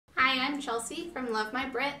Hi, I'm Chelsea from Love My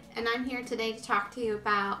Brit, and I'm here today to talk to you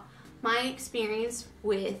about my experience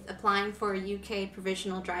with applying for a UK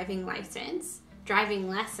provisional driving license, driving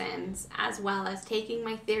lessons, as well as taking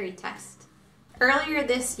my theory test. Earlier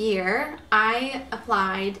this year, I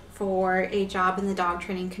applied for a job in the dog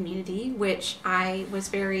training community, which I was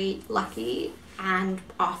very lucky and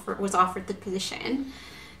was offered the position.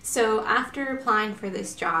 So after applying for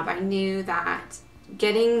this job, I knew that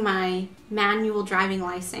getting my manual driving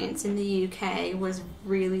license in the UK was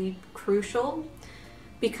really crucial.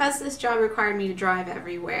 Because this job required me to drive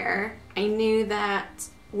everywhere, I knew that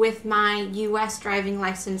with my US driving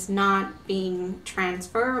license not being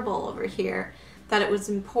transferable over here, that it was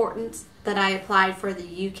important that I applied for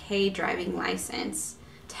the UK driving license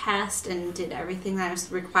test and did everything that I was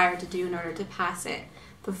required to do in order to pass it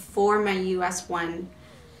before my US one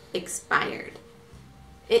expired.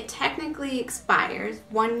 It technically expires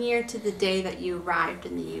 1 year to the day that you arrived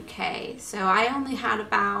in the UK, so I only had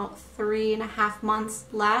about 3.5 months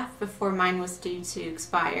left before mine was due to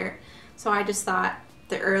expire, so I just thought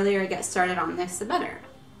the earlier I get started on this, the better.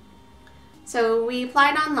 So we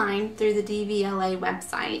applied online through the DVLA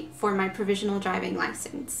website for my provisional driving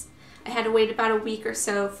license. I had to wait about a week or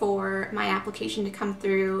so for my application to come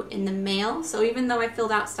through in the mail, so even though I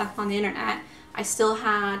filled out stuff on the internet, I still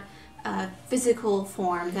had a physical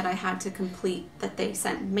form that I had to complete that they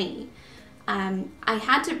sent me. I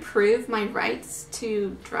had to prove my rights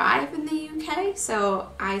to drive in the UK, so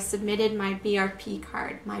I submitted my BRP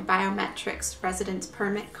card, my biometrics residence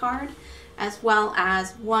permit card, as well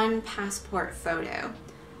as one passport photo.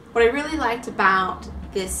 What I really liked about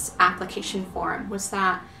this application form was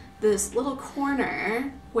that this little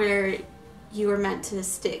corner where you were meant to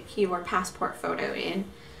stick your passport photo in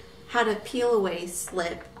had a peel away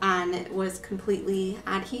slip, and it was completely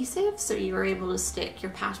adhesive, so you were able to stick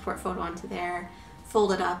your passport photo onto there,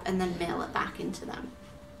 fold it up, and then mail it back into them.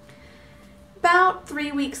 About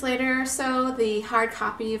 3 weeks later or so, the hard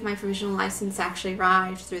copy of my provisional license actually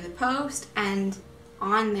arrived through the post, and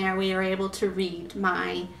on there we were able to read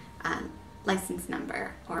my license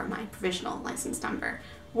number, or my provisional license number,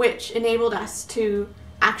 which enabled us to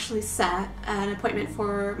actually set an appointment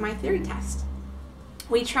for my theory test.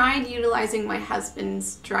 We tried utilizing my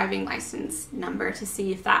husband's driving license number to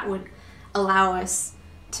see if that would allow us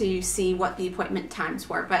to see what the appointment times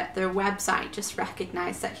were, but their website just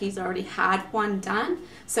recognized that he's already had one done,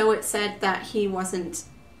 so it said that he wasn't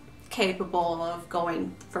capable of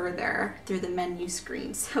going further through the menu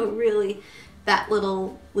screen. So really, that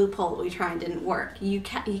little loophole that we tried didn't work. You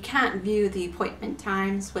can't view the appointment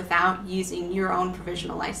times without using your own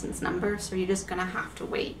provisional license number, so you're just gonna have to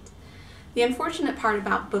wait. The unfortunate part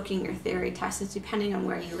about booking your theory test is, depending on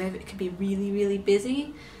where you live, it could be really, really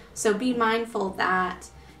busy. So be mindful that,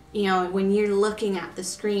 you know, when you're looking at the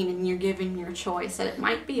screen and you're given your choice, that it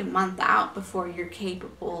might be a month out before you're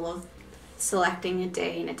capable of selecting a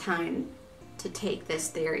day and a time to take this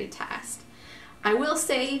theory test. I will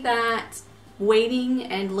say that waiting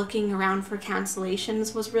and looking around for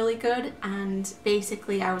cancellations was really good, and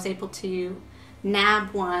basically I was able to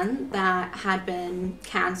nab one that had been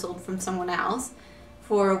cancelled from someone else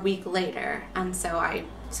for a week later, and so I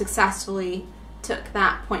successfully took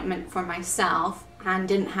that appointment for myself and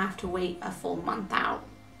didn't have to wait a full month out.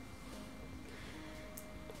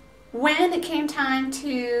 When it came time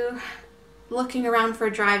to looking around for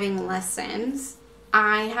driving lessons,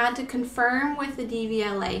 I had to confirm with the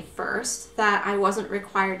DVLA first that I wasn't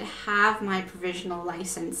required to have my provisional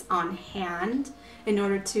license on hand in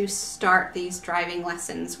order to start these driving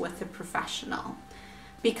lessons with a professional.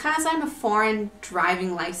 Because I'm a foreign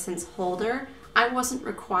driving license holder, I wasn't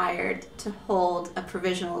required to hold a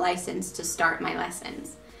provisional license to start my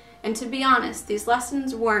lessons. And to be honest, these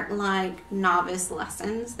lessons weren't like novice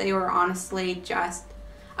lessons. They were honestly just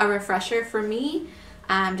a refresher for me.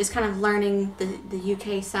 Just kind of learning the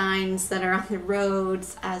UK signs that are on the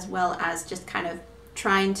roads, as well as just kind of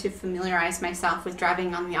trying to familiarize myself with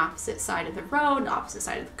driving on the opposite side of the road, opposite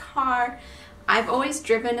side of the car. I've always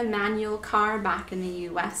driven a manual car back in the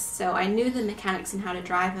US, so I knew the mechanics and how to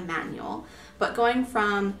drive a manual, but going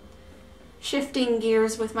from shifting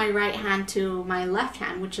gears with my right hand to my left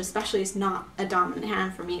hand, which especially is not a dominant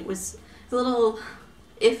hand for me, it was a little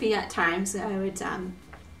iffy at times. I would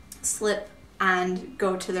slip and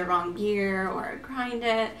go to the wrong gear or grind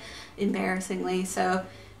it, embarrassingly. So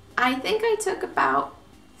I think I took about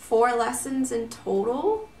 4 lessons in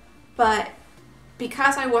total, but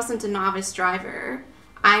because I wasn't a novice driver,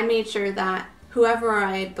 I made sure that whoever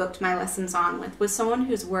I booked my lessons on with was someone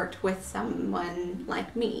who's worked with someone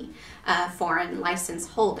like me, a foreign license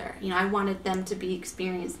holder. You know, I wanted them to be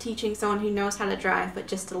experienced teaching someone who knows how to drive, but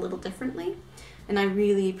just a little differently. And I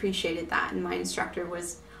really appreciated that, and my instructor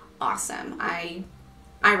was awesome. I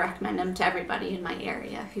recommend him to everybody in my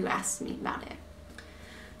area who asks me about it.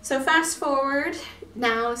 So fast forward,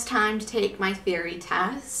 now it's time to take my theory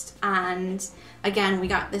test, and again, we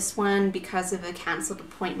got this one because of a canceled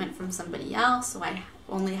appointment from somebody else, so I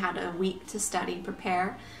only had a week to study,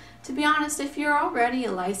 prepare. To be honest, if you're already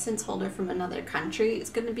a license holder from another country, it's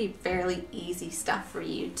going to be fairly easy stuff for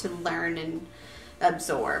you to learn and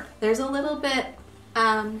absorb. There's a little bit,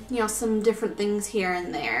 you know, some different things here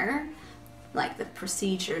and there, like the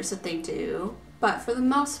procedures that they do, but for the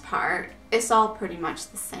most part, it's all pretty much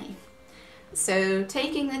the same. So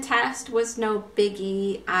taking the test was no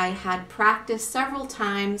biggie. I had practiced several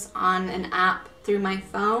times on an app through my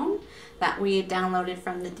phone that we had downloaded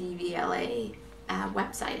from the DVLA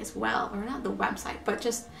website as well, or not the website, but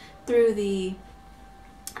just through the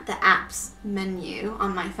apps menu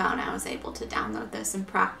on my phone. I was able to download this and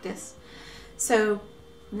practice. So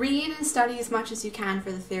read and study as much as you can for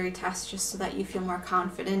the theory test, just so that you feel more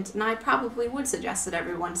confident, and I probably would suggest that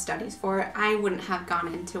everyone studies for it. I wouldn't have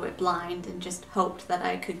gone into it blind and just hoped that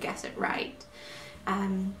I could guess it right.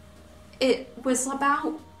 It was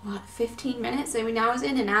about, what, 15 minutes? I mean, I was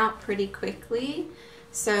in and out pretty quickly,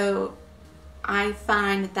 so I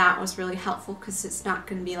find that was really helpful because it's not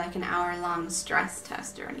going to be like an hour-long stress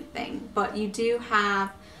test or anything, but you do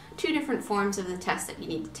have 2 different forms of the test that you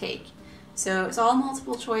need to take. So it's all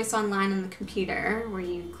multiple choice online on the computer where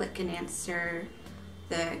you click and answer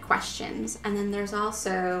the questions. And then there's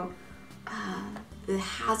also the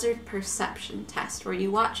hazard perception test where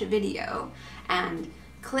you watch a video and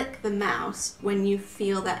click the mouse when you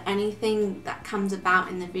feel that anything that comes about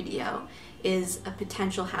in the video is a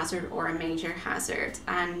potential hazard or a major hazard.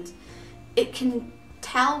 And it can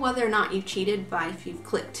tell whether or not you cheated by if you've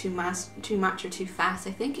clicked too much or too fast.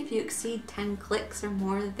 I think if you exceed 10 clicks or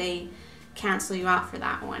more, they cancel you out for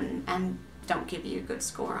that one and don't give you a good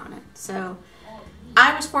score on it. So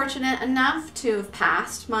I was fortunate enough to have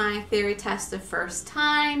passed my theory test the first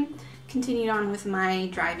time, continued on with my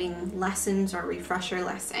driving lessons or refresher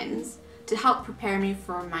lessons to help prepare me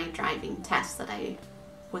for my driving test that I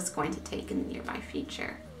was going to take in the nearby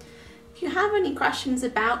future. If you have any questions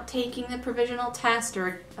about taking the provisional test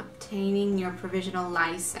or obtaining your provisional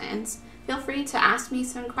license, feel free to ask me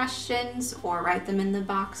some questions or write them in the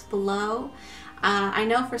box below. I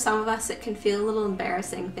know for some of us it can feel a little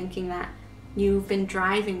embarrassing thinking that you've been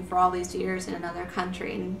driving for all these years in another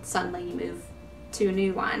country and suddenly you move to a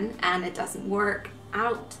new one and it doesn't work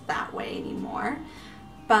out that way anymore.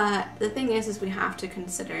 But the thing is we have to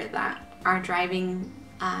consider that our driving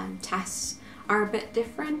tests are a bit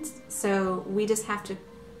different, so we just have to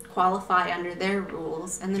qualify under their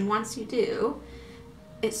rules, and then once you do,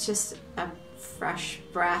 it's just a fresh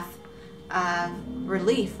breath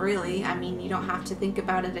relief, really. I mean, you don't have to think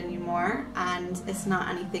about it anymore, and it's not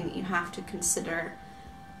anything that you have to consider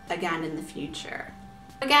again in the future.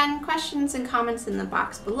 Again, questions and comments in the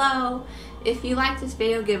box below. If you like this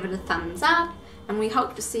video, give it a thumbs up, and we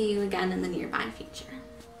hope to see you again in the nearby future.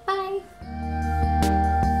 Bye!